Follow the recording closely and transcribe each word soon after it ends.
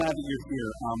glad that you're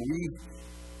here. We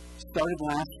started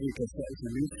last week a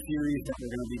new series that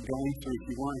we're going to be going through. If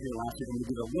you weren't here last week, I'm going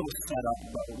to give a little setup,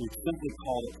 but we've simply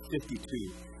called it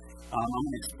 52. I'm going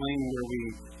to explain where we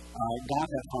got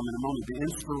that from in a moment. The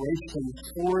inspiration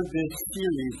for this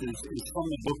series is from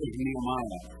the book of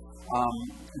Nehemiah.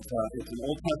 It's an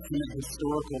Old Testament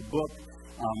historical book.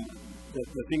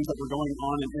 The things that were going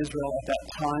on in Israel at that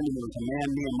time, and there was a man,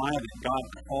 Nehemiah, that God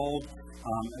called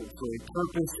for a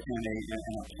purpose and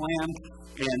a plan.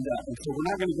 And so we're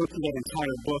not going to go through that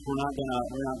entire book. We're not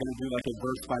going to do like a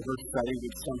verse by verse study,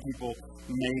 which some people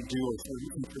may do or certain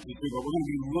people do. But we're going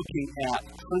to be looking at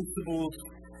principles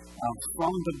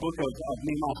from the book of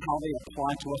Nehemiah, how they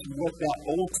apply to us, what that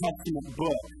Old Testament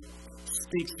book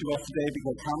speaks to us today,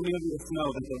 because how many of us know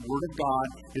that the Word of God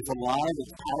is alive,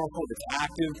 it's powerful, it's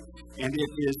active, and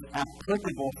it is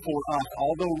applicable for us.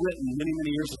 Although written many,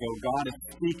 many years ago, God is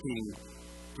speaking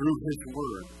through His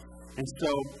Word. And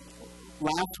so,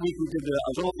 last week we did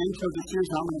a little intro to the series.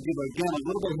 Now I'm going to give again a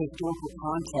little bit of historical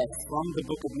context from the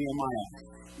book of Nehemiah.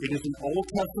 It is an Old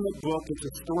Testament book. It's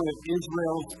a story of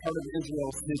Israel's, part of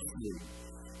Israel's history.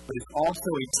 But it's also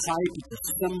a type, it's a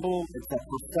symbol, it's a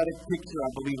prophetic picture,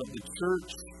 I believe, of the church,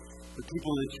 the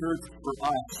people in the church, for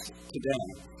us today.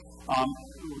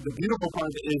 The beautiful part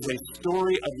of it is a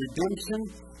story of redemption,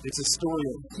 it's a story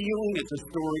of healing, it's a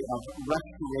story of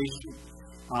restoration.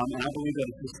 And I believe that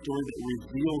it's a story that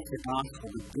reveals the gospel,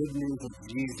 the good news of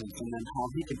Jesus, and then how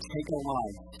He can take our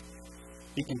life,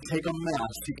 He can take a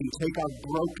mess, He can take our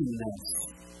brokenness,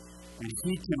 and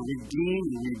He can redeem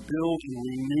and rebuild and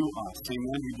renew us.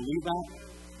 Amen? You believe that?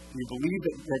 You believe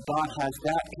that God has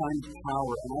that kind of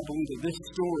power. And I believe that this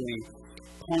story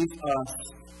points us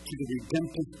to the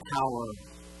redemptive power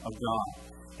of God.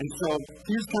 And so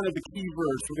here's kind of the key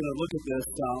verse. We're going to look at this.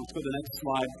 Let's go to the next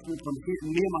slide. From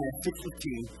Nehemiah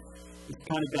 6:15. It's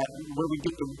kind of that where we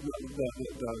get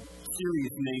the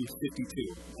series name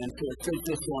 52. And so it says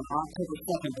this: on October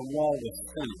 2nd, the wall was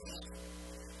finished.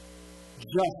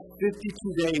 Just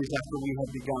 52 days after we have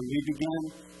begun, we began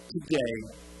today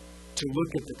to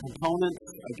look at the components,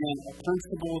 again, the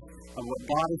principles of what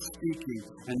God is speaking.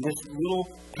 And this little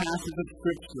passage of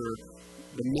Scripture,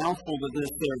 the mouthful that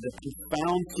is there, the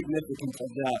profound significance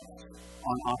of that,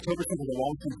 on October 2nd, the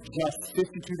wall was just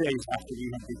 52 days after we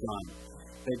have begun.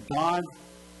 That God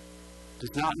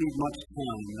does not need much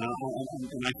time.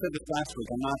 And I said this last week,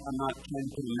 I'm not trying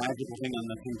to put a magical thing on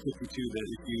the thing 52 that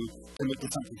if you commit to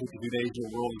something 52 days, your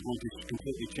world is going to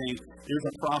completely change. There's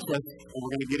a process, and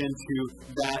we're going to get into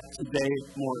that today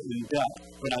more in depth.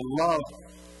 But I love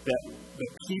that the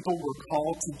people were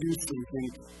called to do something,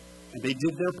 and they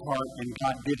did their part, and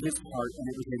God did His part, and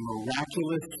it was a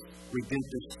miraculous,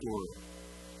 redemptive story.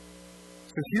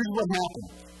 So here's what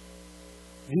happened.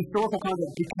 The historical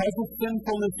context, because of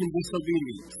sinfulness and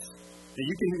disobedience. And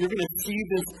you're going to see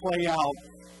this play out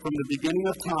from the beginning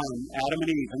of time, Adam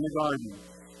and Eve in the garden.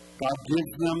 God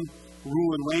gives them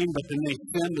rule and reign, but then they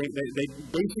sin. They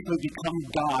basically become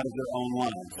God of their own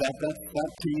lives. That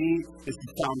to me is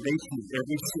the foundation of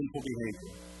every sinful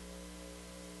behavior.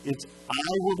 It's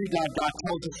I will be God. God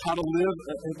tells us how to live.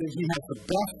 He has the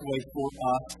best way for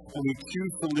us, and we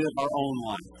choose to live our own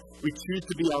life. We choose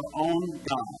to be our own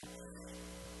God.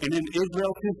 And in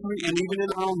Israel's history, and even in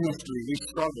our own history, we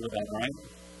struggle with that, right?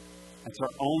 That's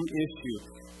our own issue.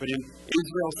 But in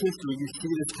Israel's history, you see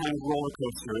this kind of roller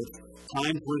coaster. It's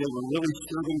times where they were really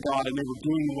serving God and they were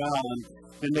doing well, and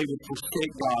then they would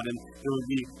forsake God, and there would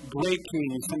be great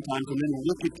kings sometimes, and then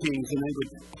wicked kings, and they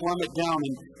would plummet down.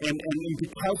 And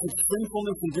because of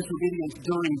sinfulness and disobedience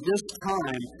during this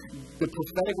time, the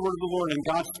prophetic word of the Lord, and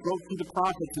God spoke through the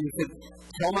prophets, and He said,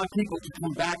 tell my people to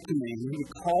come back to me. And He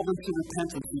would call them to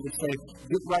repentance. He would say,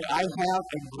 get right, I have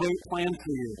a great plan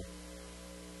for you.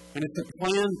 And it's a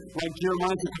plan, like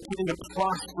Jeremiah, it's a plan to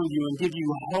prosper you and give you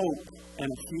hope and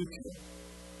a future.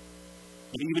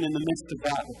 But even in the midst of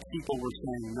that, the people were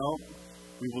saying, no,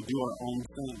 we will do our own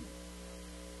thing.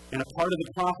 And a part of the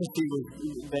prophecy was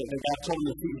that God told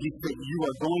them, He said, you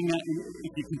are going,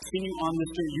 if you continue on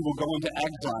this journey, you will go into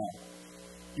exile.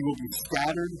 You will be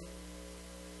scattered.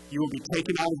 You will be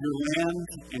taken out of your land,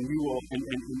 and you will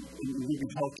be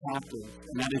held captive.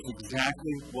 And that is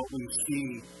exactly what we see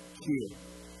here.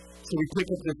 So we pick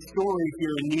up this story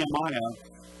here in Nehemiah.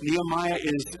 Nehemiah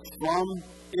is from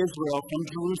Israel, from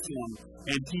Jerusalem,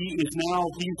 and he's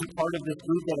a part of this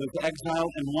group that was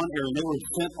exiled in one area. They were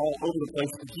sent all over the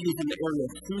place. He is in the area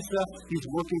of Susa. He's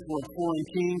working for a foreign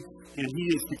king, and he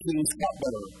is the king's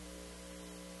cupbearer.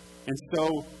 And so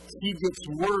he gets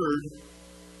word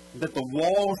that the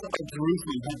walls of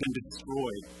Jerusalem have been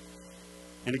destroyed.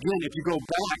 And again, if you go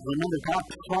back, remember God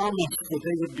promised that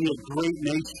they would be a great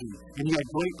nation. And He had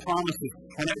great promises.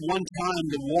 And at one time,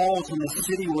 the walls in the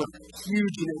city were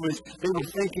huge. And they were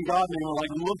thanking God. And they were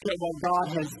like, look at what God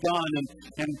has done.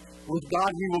 And with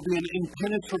God, we will be an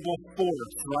impenetrable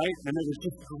force, right? And there was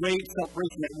just great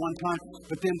separation at one time.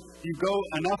 But then you go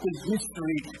enough in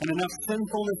history and enough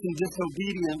sinfulness and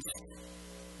disobedience,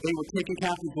 they were taken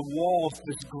captive. The walls,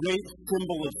 this great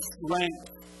symbol of strength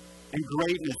and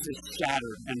greatness, is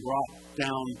shattered and brought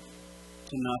down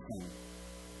to nothing.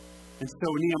 And so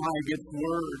Nehemiah gets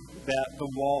word that the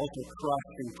walls are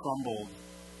crushed and crumbled.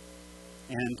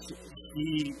 And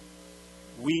he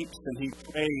weeps and he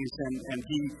prays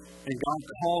and God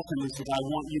calls him and says, I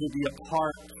want you to be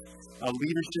a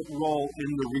leadership role in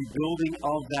the rebuilding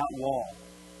of that wall.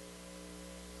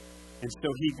 And so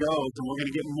he goes, and we're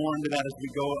going to get more into that as we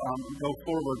go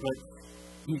forward, but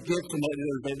he gets, and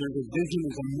there's a vision,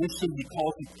 there's a mission. He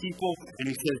calls the people, and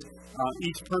he says,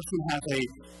 each person has a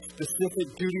specific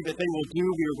duty that they will do.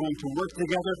 We are going to work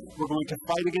together. We're going to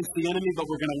fight against the enemy, but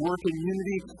we're going to work in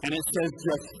unity. And it says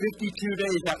just 52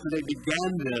 days after they began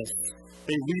this,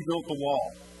 they rebuilt the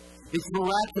wall. It's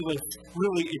miraculous,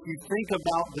 really, if you think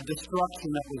about the destruction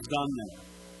that was done there.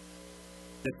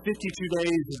 That 52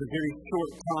 days is a very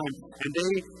short time, and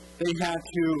they had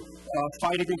to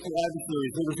fight against their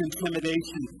adversaries. There was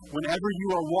intimidation. Whenever you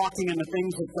are walking in the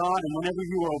things of God, and whenever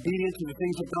you are obedient to the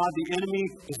things of God, the enemy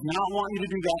does not want you to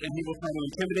do that, and he will try to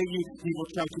intimidate you. He will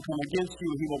try to come against you,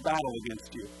 and he will battle against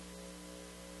you.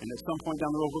 And at some point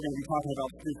down the road, we're going to be talking about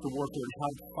spiritual warfare and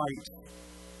how to fight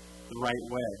the right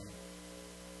way.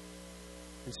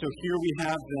 And so here we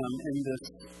have them in this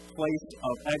place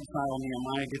of exile.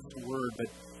 Nehemiah gets the word.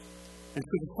 And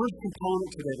so the first component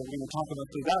today that we're going to talk about,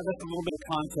 so that's a little bit of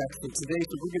context. And today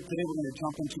we're going to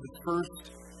jump into the first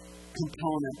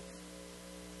component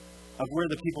of where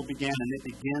the people began, and it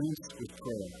begins with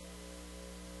prayer.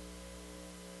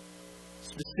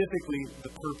 Specifically,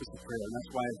 the purpose of prayer. And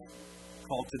that's why it's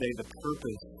called today the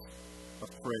purpose of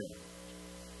prayer.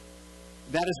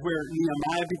 That is where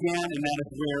Nehemiah began, and that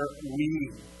is where we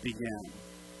began.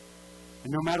 And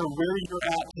no matter where you're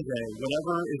at today,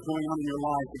 whatever is going on in your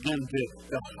life, again,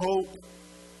 the hope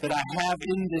that I have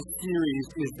in this series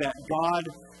is that God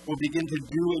will begin to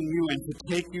do in you and to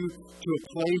take you to a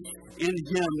place in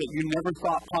Him that you never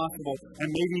thought possible. And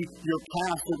maybe your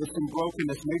past, there was some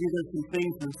brokenness. Maybe there's some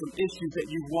things and some issues that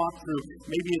you've walked through.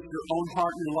 Maybe it's your own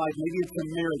heart in your life. Maybe it's a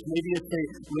marriage. Maybe it's a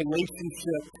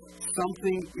relationship.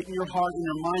 Something in your heart and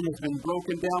your mind has been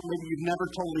broken down. Maybe you've never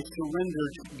totally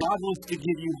surrendered. God wants to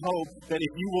give you hope that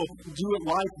if you will do it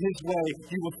life His way,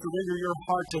 you will surrender your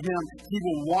heart to Him. He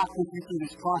will walk with you through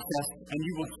this process, and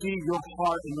you will see your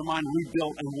heart and your mind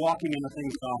rebuilt and walking in the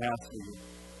things God has for you.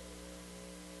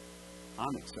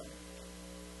 I'm excited.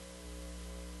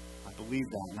 I believe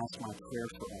that, and that's my prayer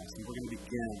for us. And we're going to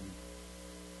begin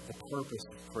the purpose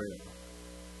of prayer.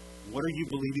 What are you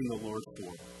believing the Lord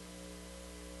for?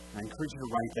 I encourage you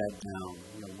to write that down.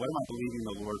 What am I believing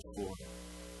the Lord for?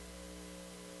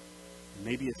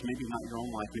 Maybe it's not your own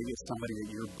life. Maybe it's somebody that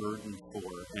you're burdened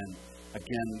for. And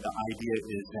again, the idea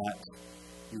is that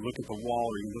you look at the wall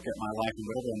or you look at my life, and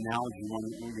whatever analogy you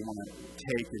want to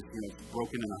take is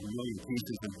broken in a million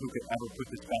pieces, and who could ever put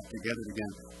this back together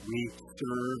again? We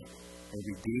serve a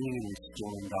redeeming and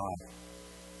restoring God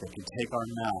that can take our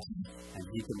mess and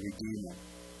He can redeem it.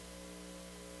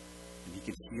 And He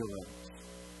can heal it.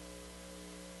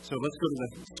 So let's go to the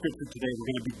scripture today. We're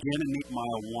going to begin in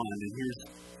Nehemiah 1, and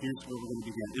here's where we're going to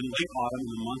begin. In late autumn,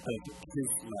 in the month of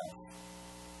Kislev,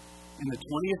 in the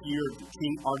 20th year of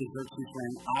King Artaxerxes'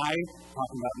 reign,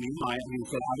 talking about Nehemiah, he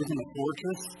said, I was in the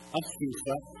fortress of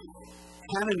Susa.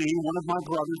 Hanani, one of my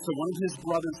brothers, so one of his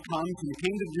brothers comes, and he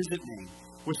came to visit me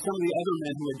with some of the other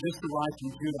men who had just arrived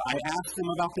from Judah. I asked them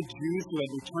about the Jews who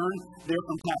had returned there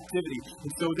from captivity.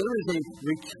 And so there is a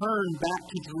return back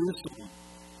to Jerusalem.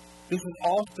 This is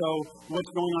also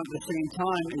what's going on at the same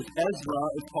time is Ezra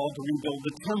is called to rebuild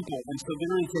the temple. And so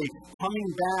there is a coming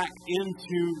back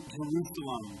into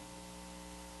Jerusalem.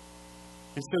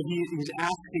 And so he's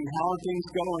asking, how are things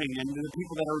going? And the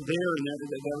people that are there and that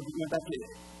are going back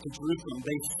to Jerusalem,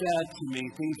 they said to me,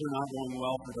 things are not going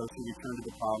well for those who return to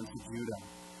the province of Judah.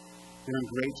 They're in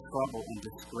great trouble and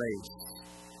disgrace.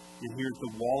 And here's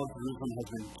the wall of Jerusalem has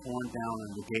been torn down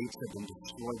and the gates have been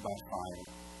destroyed by fire.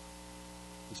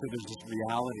 And so there's this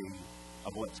reality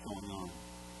of what's going on.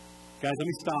 Guys, let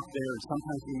me stop there.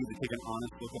 Sometimes we need to take an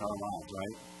honest look at our lives,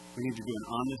 right? We need to do an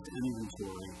honest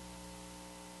inventory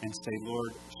and say,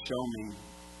 Lord, show me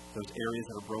those areas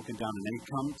that are broken down. And they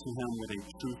come to Him with a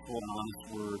truthful and honest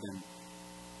word.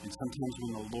 And sometimes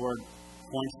when the Lord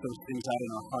points those things out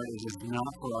in our heart is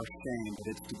not for our shame, but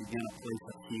it's to begin a place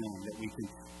of healing, that we can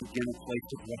begin a place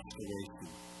of restoration.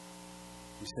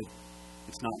 He said,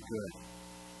 it's not good.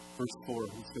 Verse 4,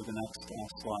 let's go to the next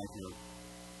slide here.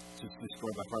 Just this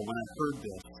story by far. When I heard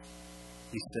this,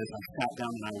 he says, I sat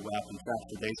down and I wept, and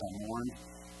for days I mourned,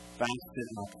 fasted,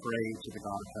 and I prayed to the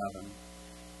God of heaven.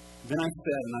 Then I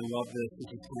said, and I love this,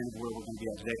 this is kind of where we're going to be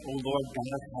at today, O Lord,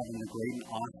 God of heaven, the great and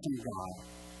awesome God,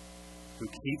 who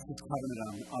keeps his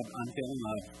covenant of unfailing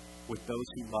love with those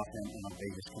who love him and obey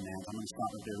his commands. I'm going to stop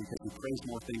right there because he prays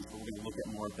more things, but we're going to look at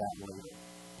more of that later.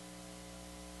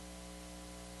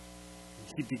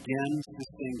 He begins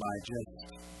this thing by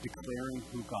just declaring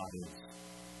who God is.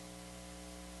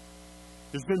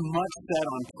 There's been much said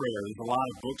on prayer. There's a lot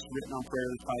of books written on prayer.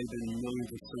 There's probably been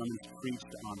millions of sermons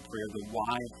preached on prayer. The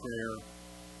why of prayer.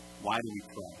 Why do we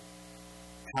pray?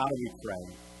 How do we pray?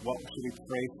 What should we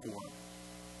pray for?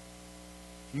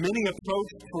 Many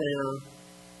approach prayer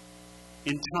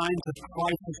in times of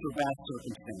crisis or bad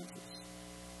circumstances.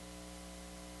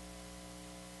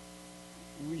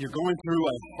 You're going through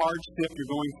a hardship,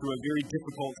 you're going through a very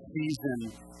difficult season,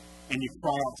 and you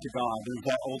cry out to God. There's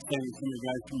that old saying, some of you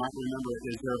guys might remember it,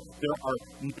 is there are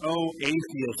no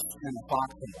atheists in a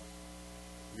foxhole.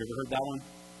 Have you ever heard that one?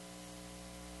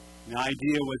 The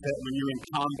idea was that when you're in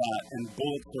combat and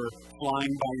bullets are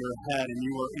flying by your head and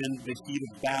you are in the heat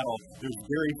of battle, there's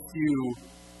very few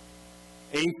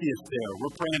atheists there.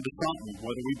 We're praying to something,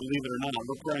 whether we believe it or not.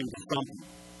 We're praying to something.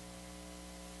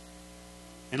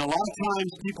 And a lot of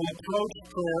times people approach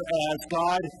prayer as,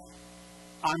 God,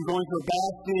 I'm going through a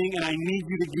bad thing and I need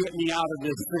you to get me out of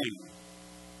this thing.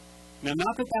 Now,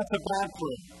 not that that's a bad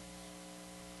prayer.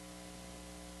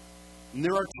 And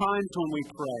there are times when we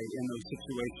pray in those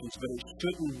situations, but it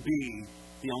shouldn't be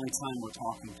the only time we're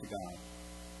talking to God.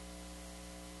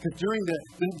 Because during this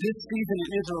season in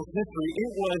Israel's history,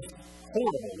 it was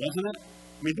horrible, wasn't it?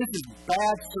 I mean, this is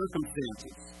bad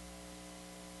circumstances.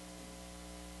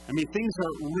 I mean, things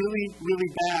are really,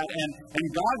 really bad, and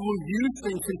God will use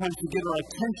things sometimes to get our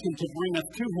attention, to bring us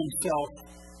to himself.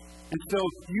 And so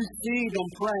you see them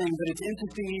praying, but it's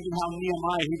interesting even how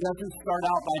Nehemiah, he doesn't start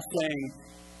out by saying,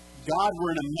 God,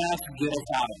 we're in a mess, get us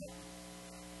out of it.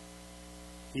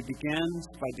 He begins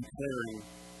by declaring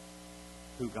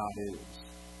who God is.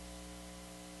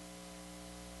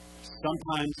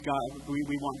 Sometimes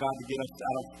we want God to get us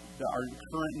out of our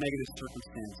current negative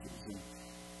circumstances.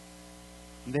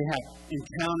 And they have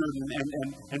encountered,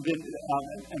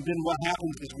 and then what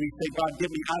happens is we say, God, get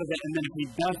me out of it, and then if he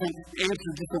doesn't answer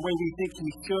just the way we think he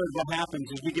should, what happens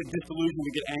is we get disillusioned,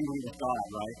 we get angry with God,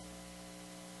 right?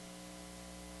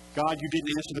 God, you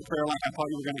didn't answer the prayer like I thought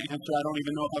you were going to answer. I don't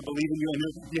even know if I believe in you. And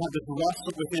you have this lust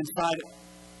within inside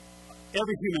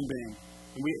every human being.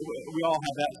 And we all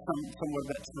have that, somewhat of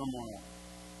that turmoil.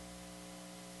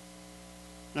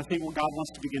 And I think what God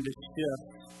wants to begin to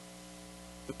shift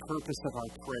the purpose of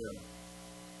our prayer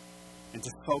and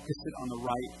to focus it on the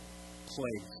right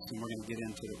place. And we're going to get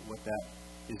into what that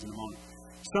is in a moment.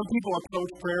 Some people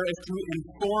approach prayer as to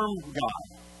inform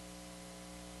God.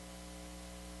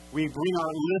 We bring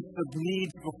our list of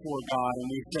needs before God and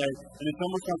we say, and it's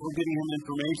almost like we're getting him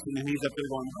information and he's up there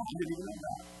going, oh, I didn't even know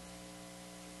that.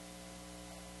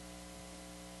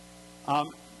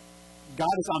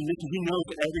 God is omniscient. He knows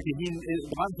everything.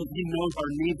 He knows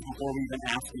our needs before we even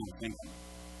ask him to think.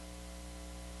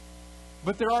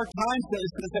 But there are times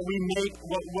that we make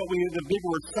the big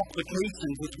word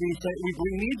supplications, which we say we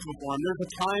bring needs before him. There's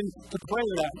a time to pray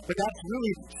that, but that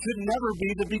really should never be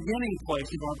the beginning place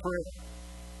of our prayer.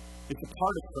 It's a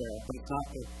part of prayer, but it's not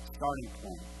the starting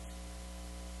point.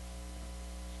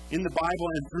 In the Bible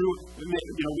and through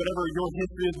whatever your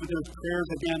history is, but there's prayers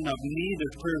again of need,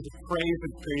 there's prayers of praise,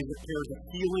 there's prayers of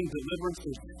healing, deliverance,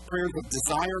 there's prayers of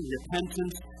desire,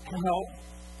 repentance, help.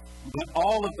 But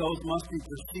all of those must be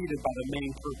preceded by the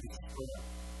main purpose of prayer.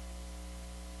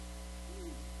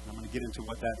 I'm going to get into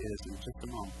what that is in just a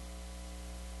moment.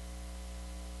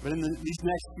 But in these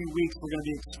next few weeks, we're going to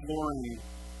be exploring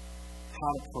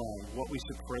how to pray, what we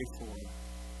should pray for,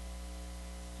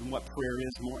 and what prayer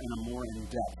is in a more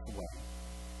in-depth way.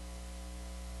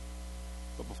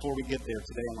 But before we get there,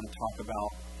 today I want to talk about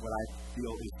what I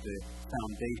feel is the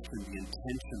foundation, the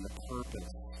intention, the purpose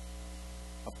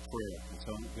of prayer. And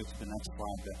so I'm going to go to the next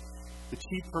slide. The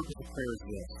chief purpose of prayer is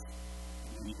this.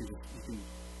 And you can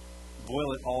boil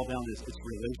it all down as its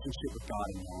relationship with God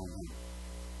and knowing him.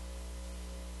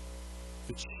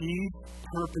 The chief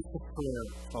purpose of prayer,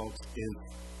 folks, is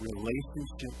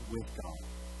relationship with God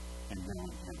and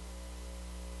knowing him.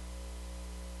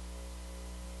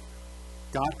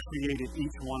 God created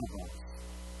each one of us.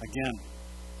 Again,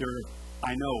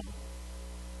 I know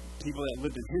people that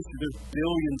lived in history. There's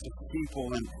billions of people,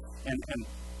 and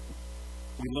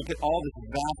we look at all this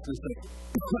vastness of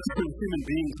human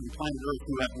beings on planet Earth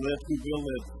who have lived, who will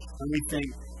live, and we think,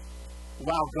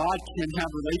 wow, God can have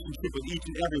a relationship with each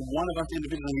and every one of us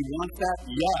individually. He wants that?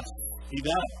 Yes, He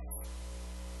does.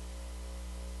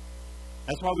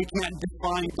 That's why we can't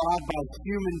define God by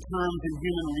human terms and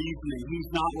human reasoning. He's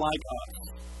not like us.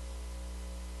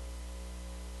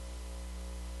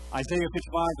 Isaiah 55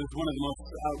 is one of the most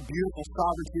beautiful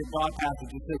sovereignty of God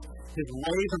passages. It says, His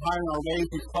ways are higher than our ways,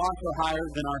 His thoughts are higher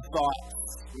than our thoughts.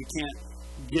 We can't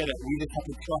get it. We just have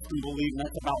to trust and believe, and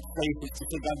that's about faith. It's to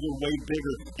say, God, you're way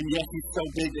bigger. And yes, He's so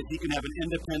big that He can have an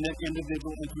independent,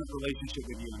 individual, intimate relationship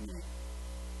with you and me.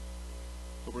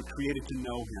 But we're created to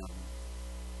know Him.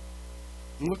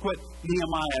 And look what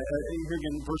Nehemiah, here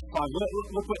again, verse 5,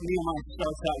 look what Nehemiah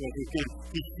starts out with. Again,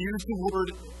 he hears the word,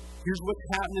 here's what's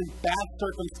happening, bad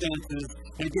circumstances.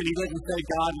 And again, he doesn't say,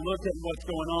 God, look at what's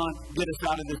going on, get us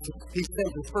out of this. He says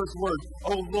his first word,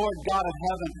 O Lord God of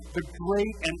heaven, the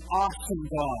great and awesome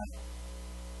God.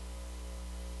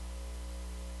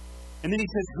 And then he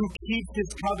says, who keeps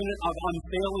His covenant of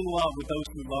unfailing love with those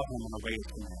who love Him and obey His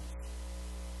commands.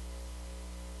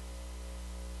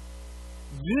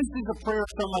 This is a prayer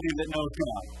of somebody that knows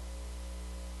God.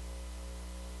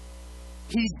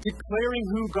 He's declaring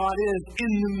who God is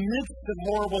in the midst of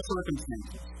horrible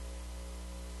circumstances.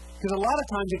 Because a lot of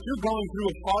times, if you're going through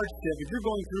a hardship, if you're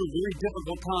going through a very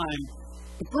difficult time,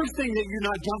 the first thing that you're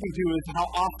not jumping to is how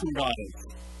awesome God is.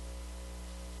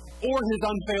 Or His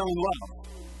unfailing love.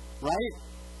 Right?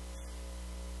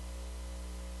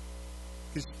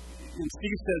 And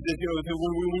Steve says that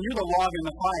when you're the log in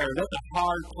the fire, that's a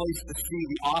hard place to see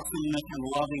the awesomeness and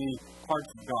loving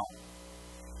parts of God.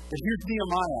 But here's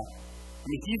Nehemiah. I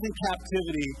mean, he's in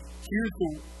captivity. Here's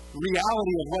the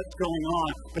reality of what's going on.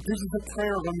 But this is a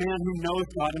prayer of a man who knows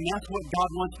God. And that's what God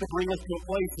wants to bring us to a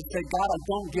place to say, God, I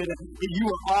don't get it, but you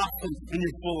are awesome and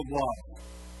you're full of love.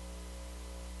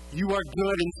 You are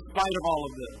good in spite of all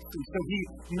of this. And so he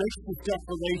makes this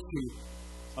declaration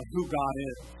of who God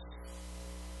is.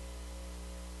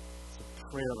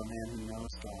 Prayer of a man who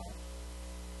knows God.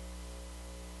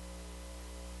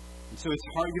 And so it's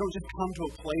hard. You don't just come to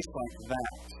a place like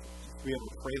that to be able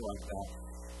to pray like that.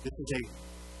 This is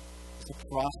a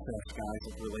process, guys,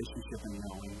 of relationship and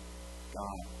knowing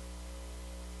God.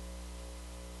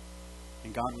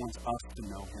 And God wants us to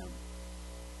know Him.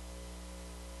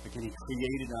 Again, He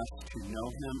created us to know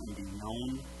Him and be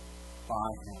known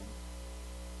by Him.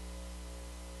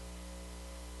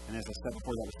 And as I said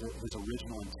before, that was His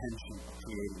original intention of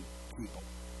creating people.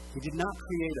 He did not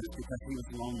create us because He was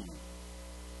lonely.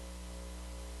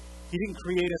 He didn't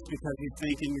create us because He's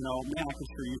thinking, man, I can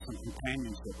sure use some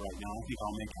companionship right now. I think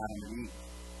I'll make Adam and Eve.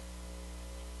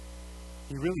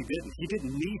 He really didn't. He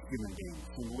didn't need human beings.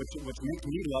 And what makes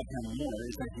me love Him more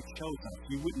is that He chose us.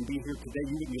 You wouldn't be here today.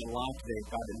 You wouldn't be alive today if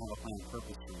God didn't have a plan and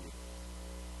purpose for you.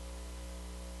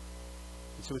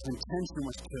 So His intention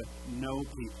was to know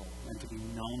people and to be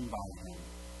known by Him.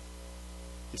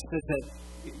 It says that,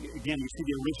 again, we see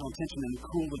the original intention in the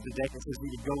cool of the day. It says He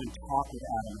would go and talk with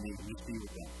Adam and Eve and be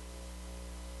with them.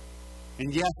 And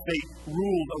yes, they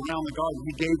ruled around the garden.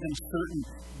 He gave them certain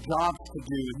jobs to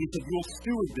do. And He said, you'll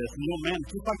steward this and you'll manage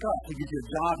just like us. He gives you a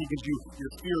job. He gives you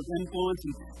your sphere of influence.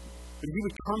 But He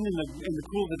would come in the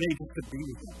cool of the day just to be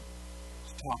with them,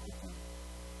 to talk with them,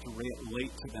 to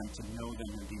relate to them, to know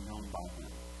them and be known by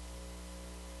them.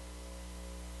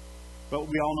 But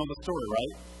we all know the story,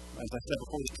 right? As I said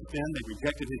before, they sinned, they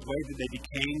rejected His way, that they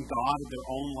became God of their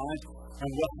own lives. And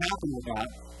what happened with that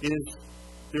is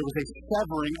there was a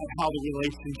severing of how the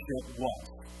relationship was.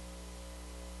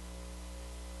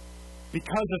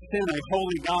 Because of sin, a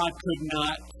holy God could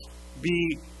not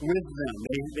be with them.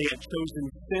 They had chosen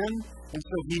sin, and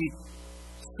so He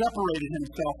separated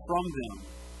Himself from them.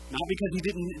 Not because He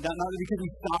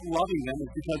stopped loving them,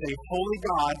 it's because a holy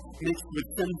God mixed with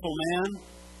sinful man.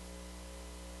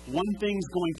 One thing's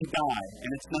going to die, and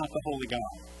it's not the holy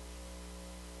God.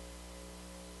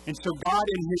 And so God,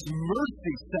 in His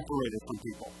mercy, separated from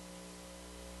people.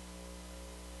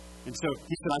 And so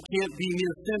He said, I can't be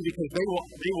near sin because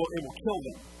it will kill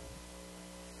them.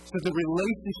 So the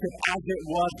relationship as it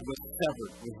was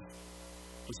severed,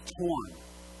 was torn.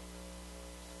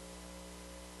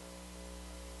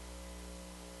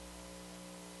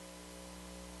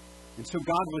 And so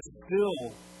God was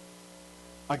still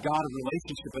a God of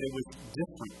relationship, but it was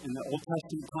different. In the Old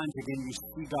Testament times, again, you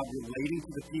see God relating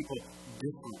to the people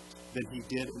different than He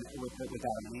did with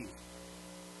Adam and Eve.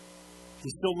 He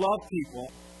still loved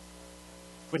people,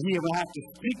 but He would have to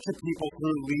speak to people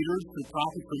through leaders, through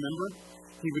prophets, remember?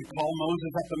 He would call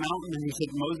Moses up the mountain and he said,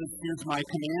 Moses, here's my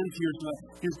commands,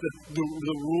 here's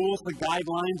the rules, the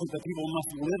guidelines that the people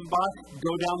must live by.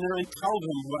 Go down there and tell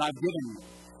them what I've given you.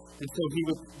 And so he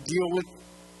would deal with,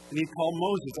 and he'd call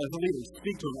Moses as a leader,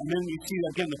 speak to him. And then you see,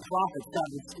 again, the prophets, God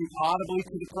would speak audibly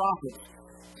to the prophets.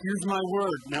 Here's my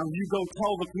word. Now you go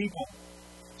tell the people.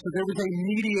 So there was a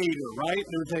mediator, right?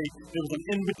 There was an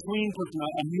in-between person,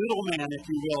 a middleman, if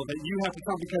you will, that you have to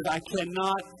come because I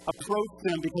cannot approach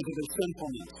them because of their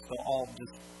sinfulness. They'll all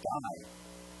just die.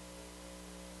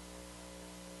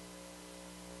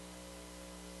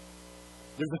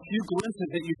 There's a few glimpses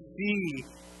that you see,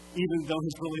 even though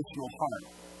his relational heart.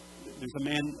 There's a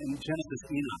man in Genesis,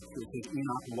 Enoch, who says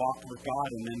Enoch walked with God,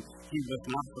 and then he was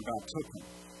not, for God took him.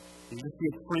 You just see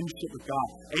a friendship with God.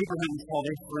 Abraham was called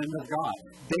a friend of God.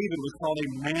 David was called a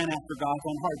man after God's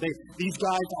own heart. These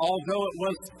guys, although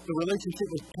the relationship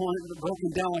was broken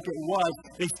down like it was,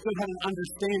 they still had an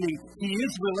understanding. He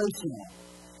is relational.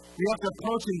 We have to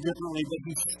approach him differently, but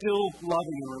he's still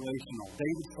loving and relational.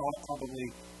 David saw it probably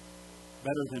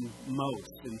better than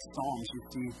most. In Psalms, you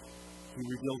see, he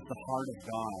reveals the heart of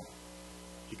God.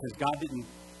 Because God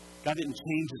didn't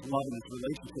change his love and his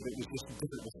relationship. It was just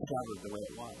different. It was severed the way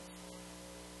it was.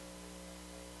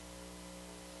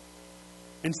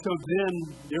 And so then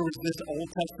there was this Old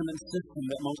Testament system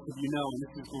that most of you know, and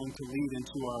this is going to lead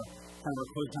into our kind of our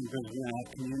close time because we're going to have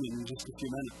communion in just a few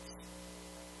minutes.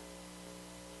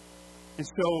 And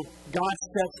so God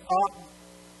sets up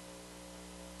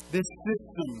this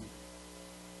system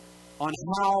on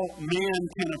how man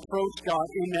can approach God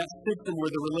in that system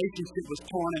where the relationship was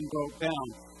torn and broke down.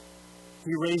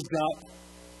 He raised up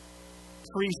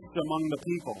priests among the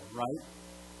people, right?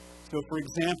 So, for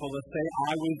example, let's say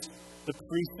I was the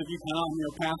priest of Utah. I'm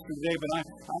your pastor today, but let's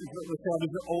say I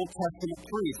was the Old Testament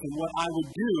priest. And what I would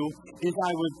do is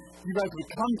you guys would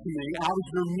come to me. I was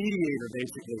your mediator,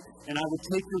 basically. And I would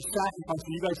take your sacrifice,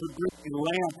 and you guys would bring a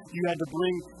lamb. You had to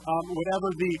bring whatever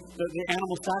the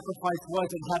animal sacrifice was.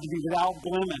 It had to be without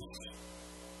blemish.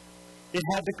 It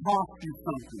had to cost you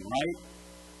something, right?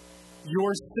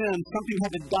 Your sin, something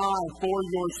had to die for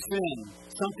your sin.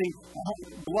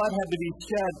 Blood had to be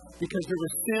shed because there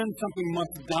was sin, something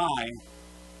must die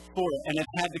for it. And it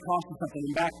had to cost you something.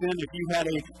 And back then, if you had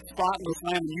a spotless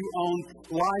lamb and you owned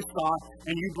livestock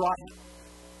and you brought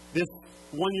this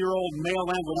 1-year-old male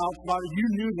lamb without slaughter, you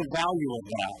knew the value of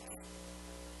that.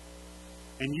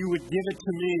 And you would give it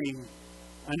to me,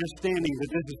 understanding that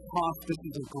this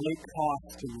is a great cost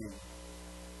to me.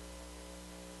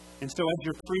 And so as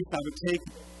your priest, I would take,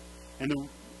 and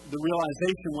the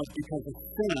realization was because of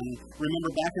sin. Remember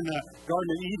back in the Garden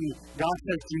of Eden, God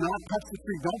says, do not touch the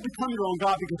tree. Don't become your own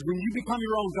God, because when you become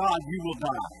your own God, you will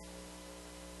die.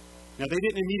 Now, they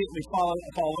didn't immediately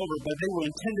fall over, but they were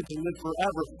intended to live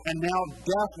forever. And now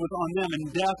death was on them, and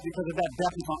death, because of that,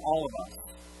 death is on all of us.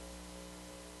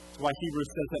 That's why Hebrews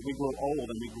says that we grow old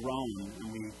and we groan and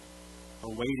we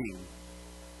are waiting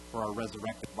for our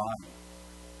resurrected body.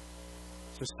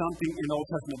 So something in the Old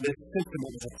Testament, this system,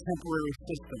 it was a temporary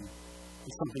system.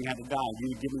 And something had to die. You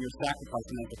would give me your sacrifice,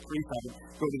 and as a priest, I would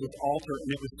go to this altar, and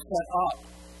it was set up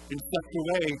in such a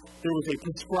way, there was a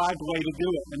prescribed way to do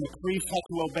it. And the priest had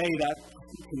to obey that.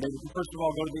 And they would, first of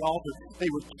all, go to the altar.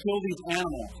 They would kill these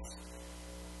animals.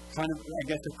 Kind of, I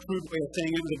guess, a crude way of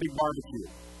saying it was a big barbecue.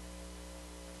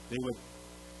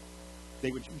 They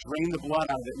would drain the blood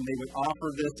out of it, and they would offer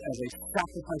this as a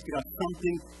sacrifice to God.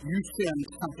 Something, you sinned,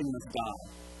 something must die.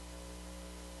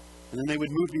 And then they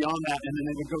would move beyond that, and then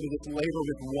they would go to this laver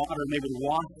with water, and they would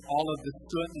wash all of the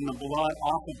soot and the blood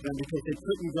off of them because they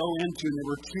couldn't go into. There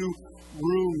were 2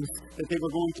 rooms that they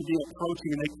were going to be approaching,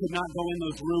 and they could not go in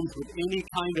those rooms with any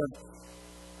kind of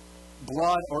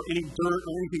blood or any dirt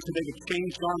or anything. So they would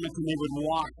change garments, and they would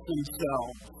wash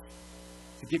themselves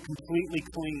to get completely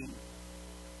clean.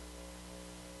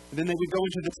 And then they would go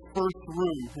into this first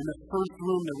room. In the first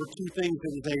room, there were 2 things.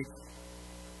 There was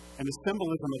and the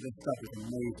symbolism of this stuff is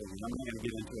amazing. I'm not going to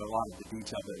get into a lot of the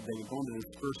detail, but they would go into this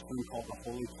first room called the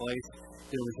Holy Place.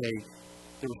 There were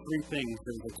 3 things.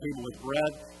 There was a table with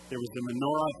bread. There was the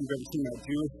menorah. If you've ever seen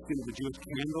the Jewish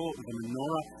candle, it was a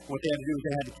menorah. What they had to do is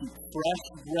they had to keep fresh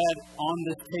bread on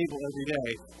this table every day.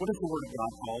 What is the Word of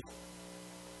God called?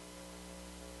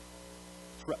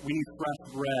 We need fresh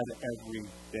bread every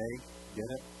day. Get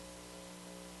it?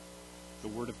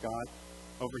 The Word of God.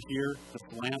 Over here, the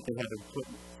lamp, they had to put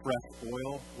fresh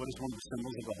oil. What is one of the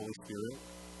symbols of the Holy Spirit?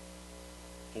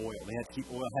 Oil. They had to keep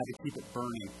oil, had to keep it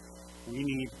burning. We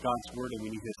need God's Word and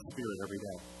we need His Spirit every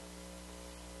day.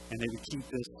 And they would keep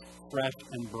this fresh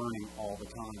and burning all the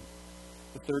time.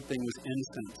 The third thing was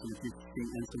incense. And if you've seen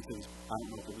incenses, I don't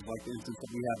know if it was like the incense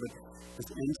that we have, but this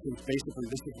incense, basically,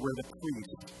 this is where the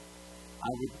priest,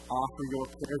 I would offer your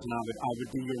prayers, and I would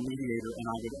be your mediator, and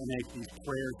I would make these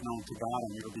prayers known to God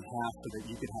on your behalf so that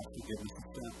you could have forgiveness of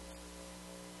sin.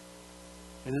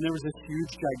 And then there was this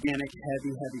huge, gigantic,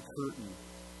 heavy curtain.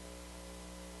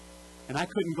 And I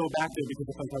couldn't go back there because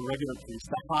it's like a regular priest.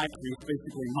 The high priest,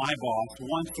 basically my boss,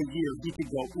 once a year, he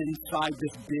could go inside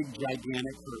this big,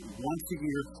 gigantic curtain. Once a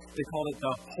year, they called it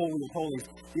the Holy of Holies.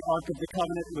 The Ark of the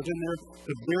Covenant was in there.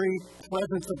 The very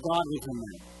presence of God was in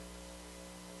there.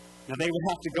 Now, they would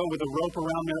have to go with a rope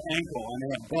around their ankle, and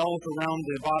they had bells around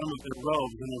the bottom of their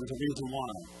robes, and there was a reason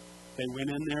why. They went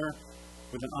in there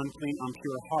with an unclean,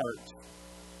 impure heart.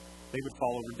 They would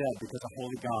fall over dead because a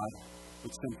holy God,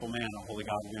 with sinful man, a holy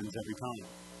God wins every time.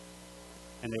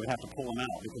 And they would have to pull them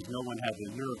out because no one had the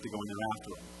nerve to go in there after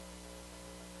them.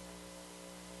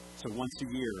 So once a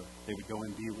year, they would go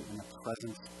and be in the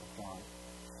presence of God.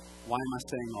 Why am I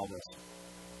saying all this?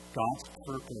 God's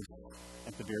purpose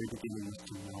at the very beginning was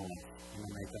to know us and to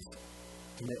make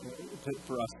us,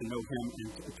 for us to know Him and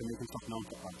to make Himself known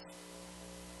to us.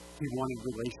 He wanted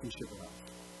relationship with us.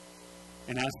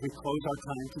 And as we close our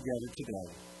time together today,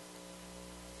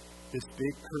 this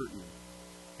big curtain,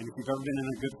 and if you've ever been in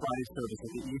a Good Friday service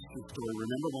at the Easter story,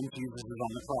 remember when Jesus is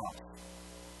on the cross.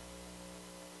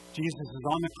 Jesus is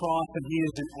on the cross and He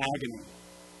is in agony.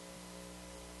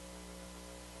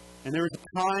 And there is a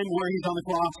time where He's on the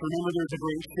cross. Remember, there's a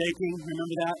great shaking.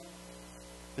 Remember that?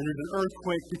 And there's an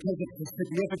earthquake because of the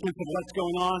significance of what's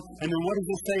going on. And then what does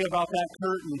it say about that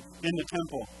curtain in the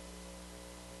temple?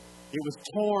 It was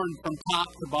torn from top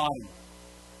to bottom.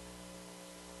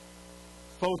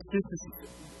 Folks, this is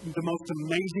the most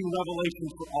amazing revelation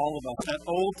for all of us. That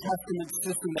Old Testament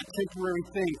system, that temporary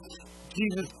thing.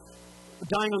 Jesus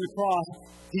dying on the cross,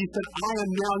 He said, I am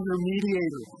now your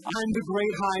mediator. I'm the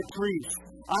great high priest.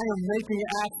 I am making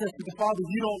access to the Father.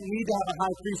 You don't need to have a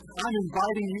high priest. I'm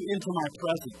inviting you into my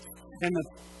presence. And the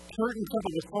curtain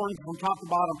temple was torn from top to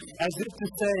bottom, as if to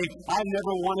say, I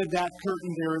never wanted that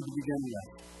curtain there to begin with.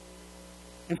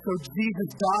 And so Jesus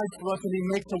dies for us, and He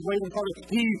makes a way to the Father.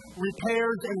 He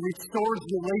repairs and restores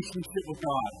relationship with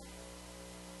God.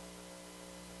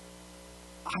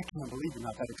 I can't believe you're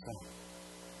not that excited.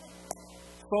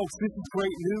 Folks, this is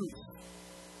great news.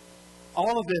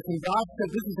 All of this, and God said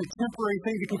this is a temporary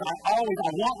thing because I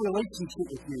want relationship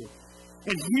with you.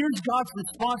 And here's God's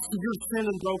response to your sin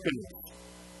and brokenness.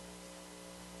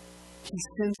 He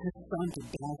sends His Son to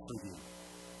die for you.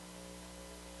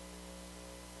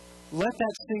 Let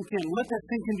that sink in. Let that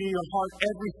sink into your heart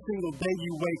every single day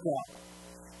you wake up.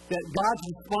 That God's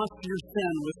response to your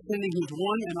sin was sending His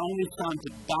one and only Son to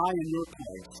die in your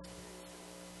place.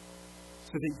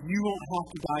 So that you won't have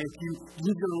to die if you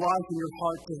give your life and your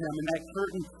heart to Him. And that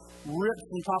curtain rips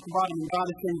from top to bottom, and God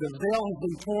is saying, the veil has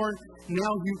been torn.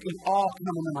 Now you can all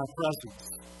come into my presence.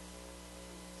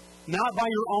 Not by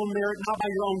your own merit, not by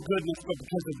your own goodness, but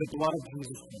because of the blood of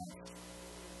Jesus Christ.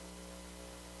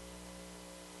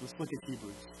 Let's look at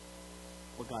Hebrews,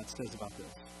 what God says about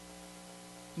this.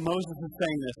 Moses is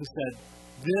saying this. He said,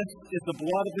 this is the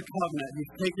blood of the covenant.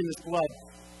 He's taken this blood,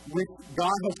 which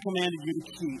God has commanded you to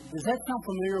keep. Does that sound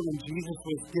familiar when Jesus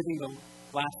was giving the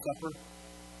Last Supper?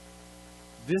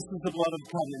 This is the blood of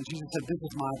the covenant. Jesus said, this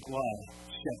is my blood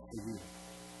shed for you.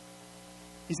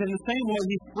 He said, in the same way,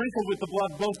 He sprinkled with the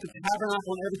blood both the tabernacle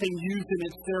and everything used in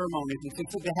its ceremonies. He said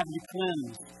they had to be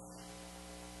cleansed.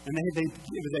 And it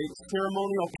was a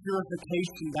ceremonial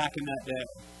purification back in that day.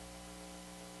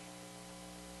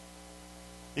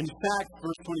 In fact,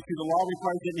 verse 22, the law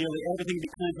requires that nearly everything be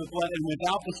cleansed with blood, and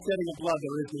without the shedding of blood,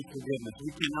 there is no forgiveness.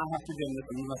 We cannot have forgiveness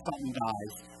unless something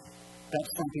dies. That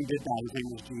something did die. His name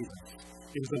was Jesus.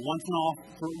 It was a once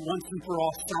and for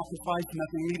all sacrifice.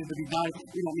 Nothing needed to be done.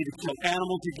 We don't need to kill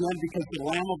animals again because the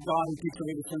Lamb of God who takes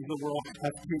away the sins of the world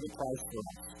has paid the price for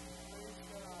us.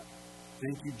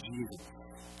 Thank you, Jesus.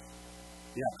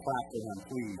 Yeah, clap for Him,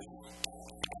 please.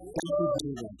 Thank you,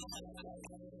 Jesus.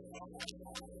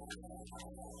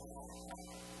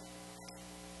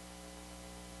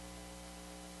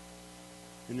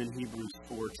 And then Hebrews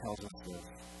 4 tells us this.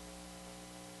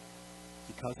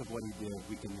 Because of what He did,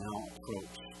 we can now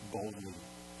approach boldly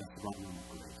the throne room of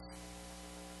grace.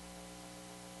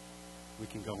 We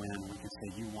can go in and we can say,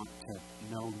 you want to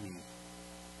know me.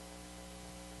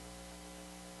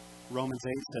 Romans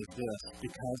 8 says this,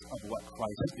 because of what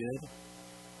Christ did,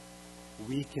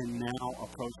 we can now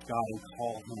approach God and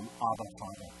call Him Abba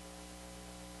Father.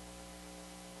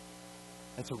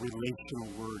 That's a relational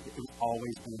word. It's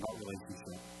always been about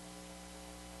relationship.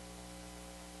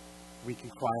 we can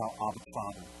cry out, Abba,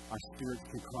 Father. Our spirits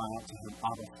can cry out to him,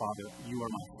 Abba, Father. You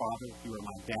are my Father. You are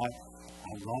my Dad.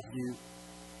 I love you.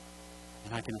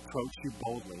 And I can approach you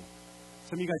boldly.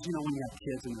 Some of you guys, when you have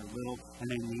kids and they're little and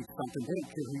they need something, they don't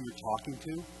care who you're talking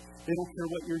to. They don't care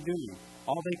what you're doing.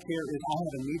 All they care is, I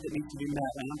have a need that needs to be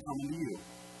met, and I'm coming to you.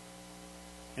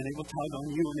 And they will tug on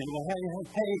you, and they will,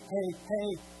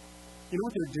 hey. You know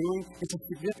what they're doing? It's a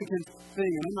significant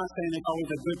thing, and I'm not saying it's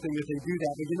always a good thing that they do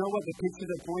that, but you know what the picture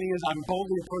they're pointing is? I'm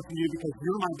boldly approaching you because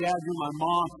you're my dad, you're my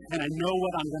mom, and I know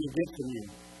what I'm going to get from you.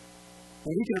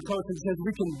 And we can approach and says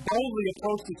we can boldly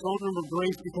approach the throne room of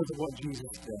grace because of what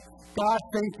Jesus did. God,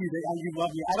 thank you that you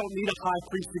love me. I don't need a high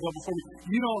priest to go before me.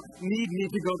 You don't need me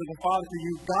to go to the Father for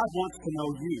you. God wants to know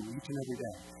you each and every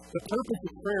day. The purpose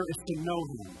of prayer is to know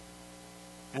him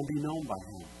and be known by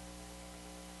him.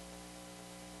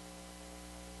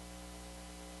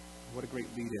 What a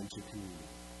great lead into communion.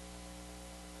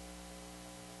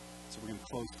 So we're going to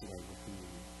close today with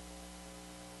communion.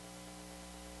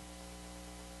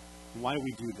 And why do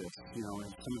we do this?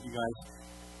 And some of you guys,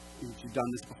 if you've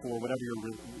done this before, whatever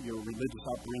your religious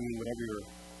upbringing, whatever your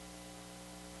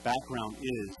background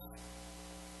is,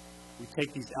 we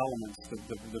take these elements,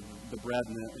 the bread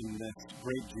and the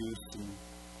grape juice, and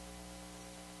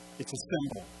it's a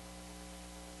symbol.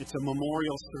 It's a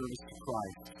memorial service to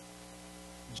Christ.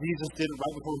 Jesus did it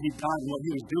right before he died, and what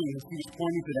he was doing is he was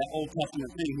pointing to that Old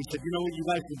Testament thing. He said, you know what you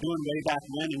guys were doing way back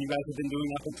when, and you guys have been doing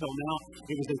up until now?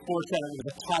 It was a foreshadow, it was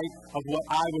a type of what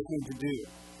I was going to do.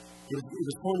 It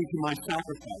was pointing to my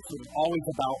sacrifice. It was always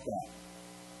about that.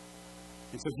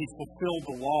 And so he fulfilled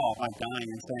the law by dying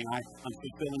and saying, I'm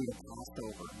fulfilling the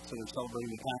Passover. And so they're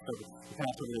celebrating the Passover. The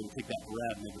Passover, they would take that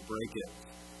bread and they would break it.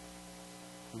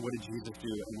 And what did Jesus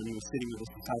do? And when he was sitting with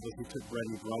his disciples, he took bread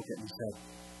and he broke it and he said,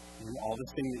 all this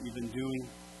thing that you've been doing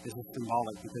is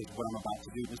symbolic because what I'm about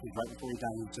to do, this is right before he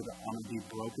died, he said, I'm going to be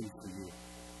broken for you.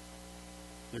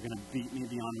 They're going to beat me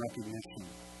beyond recognition.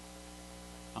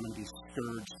 I'm going to be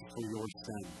scourged for your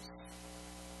sins.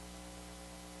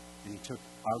 And he took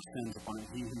our sins upon it.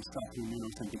 He himself, who knew no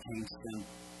sin, became sin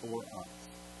for us.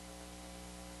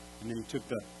 And then he took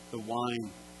the wine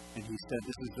and he said,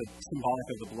 this is the symbolic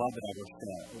of the blood that I will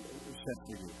shed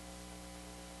for you.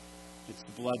 It's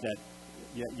the blood that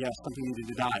yes, something needed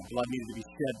to die. Blood needed to be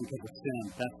shed because of sin.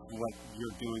 That's what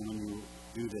you're doing when you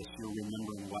do this. You're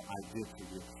remembering what I did for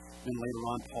you. Then later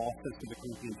on, Paul says to the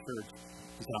Corinthian church,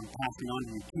 he said, I'm passing on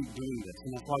to you. Keep doing this. And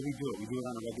that's why we do it. We do it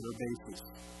on a regular basis.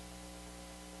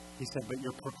 He said, but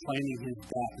you're proclaiming his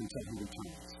death until he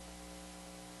returns.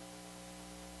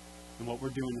 And what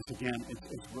we're doing is, again,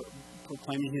 it's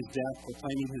proclaiming his death,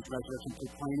 proclaiming his resurrection,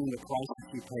 proclaiming the price that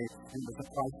he paid. And with the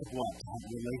price of what? To have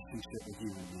a relationship with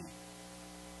you and me.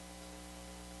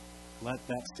 Let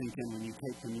that sink in when you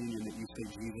take communion, that you say,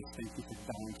 Jesus, thank you for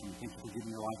dying for me. Thank you for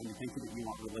giving your life. And thank you that you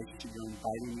want relationship. You're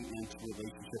inviting me into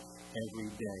relationship every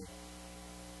day.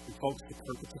 And folks, the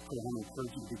purpose of prayer, I want to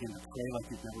encourage you to begin to pray like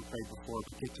you've never prayed before,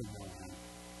 but get to know him.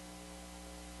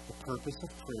 The purpose of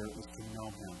prayer is to know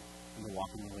him and to walk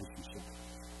in relationship.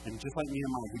 And just like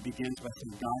Nehemiah, he begins by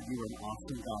saying, God, you are an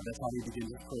awesome God. That's how he begins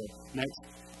his prayer.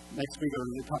 Next week or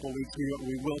in a couple of weeks,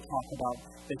 we will talk about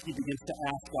that he begins to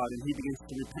ask God and he begins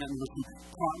to repent. And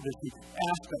there's some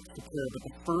aspects to prayer. But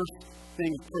the first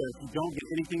thing of prayer, if you don't get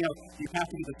anything else, you have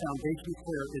to get the foundation of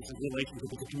prayer is a relationship,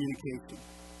 it's a communication.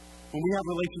 When we have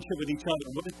a relationship with each other,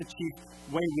 what is the chief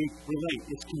way we relate?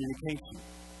 It's communication.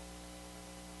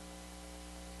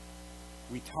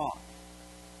 We talk.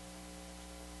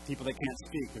 People that can't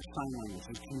speak, there's sign language,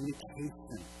 there's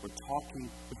communication. We're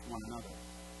talking with one another.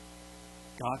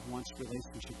 God wants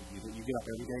relationship with you, that you get up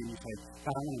every day and you say,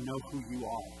 God, I want to know who you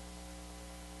are.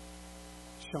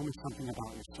 Show me something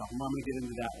about yourself. And I'm going to get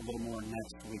into that a little more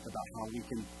next week about how we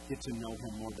can get to know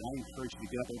him more. But I encourage you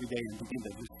to get up every day and begin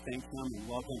to just thank him and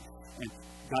love him. And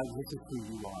God, this is who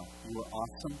you are. You are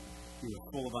awesome. You are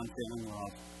full of unfailing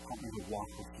love. Help me to walk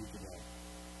with you today.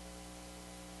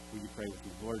 Will you pray with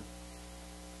me? Lord,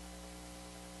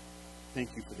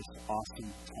 thank you for this awesome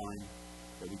time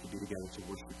that we could be together to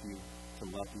worship you, to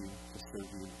love you, to serve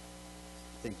you.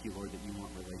 Thank you, Lord, that you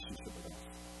want relationship with us.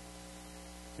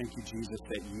 Thank you, Jesus,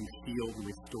 that you healed and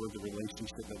restored the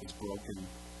relationship that was broken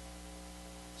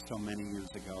so many years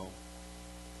ago.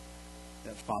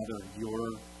 That, Father,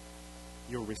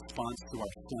 your response to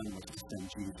our sin was to send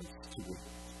Jesus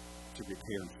to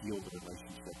repair and heal the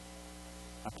relationship.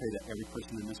 I pray that every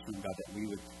person in this room, God, that we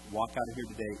would walk out of here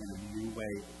today in a new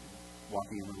way,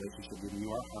 walking in a relationship, giving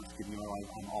you our hearts, giving you our life.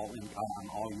 I'm all in, God. I'm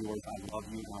all yours. I love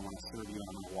you, and I want to serve you, and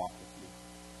I want to walk with you.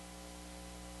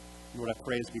 Lord, I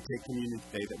pray as we take communion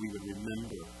today that we would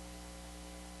remember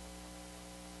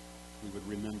we would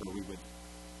remember, we would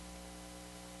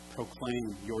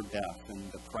proclaim your death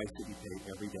and the price that you paid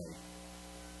every day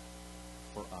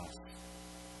for us.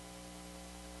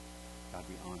 God,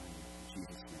 we honor you in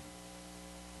Jesus'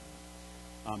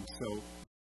 name. So